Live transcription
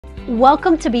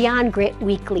Welcome to Beyond Grit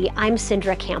Weekly. I'm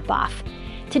Cindra Kamphoff.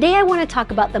 Today I want to talk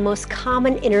about the most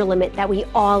common inner limit that we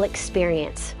all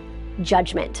experience: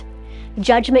 judgment.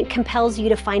 Judgment compels you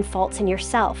to find faults in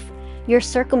yourself, your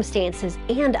circumstances,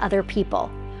 and other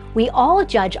people. We all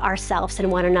judge ourselves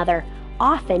and one another,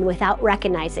 often without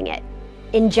recognizing it.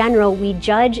 In general, we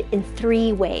judge in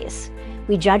three ways.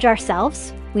 We judge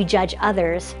ourselves, we judge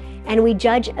others, and we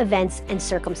judge events and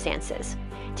circumstances.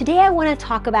 Today I want to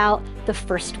talk about the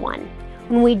first one,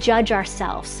 when we judge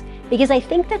ourselves, because I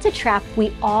think that's a trap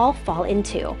we all fall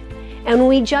into. And when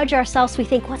we judge ourselves, we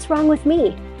think, what's wrong with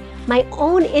me? My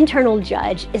own internal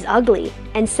judge is ugly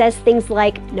and says things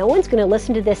like, no one's going to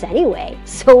listen to this anyway,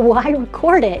 so why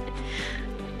record it?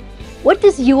 What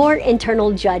does your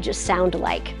internal judge sound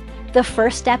like? The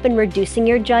first step in reducing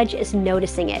your judge is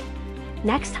noticing it.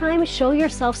 Next time, show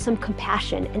yourself some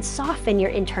compassion and soften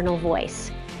your internal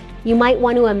voice. You might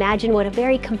want to imagine what a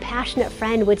very compassionate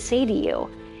friend would say to you.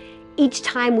 Each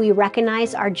time we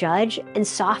recognize our judge and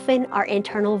soften our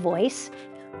internal voice,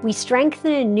 we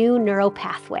strengthen a new neural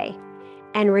pathway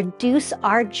and reduce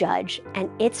our judge and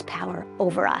its power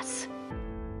over us.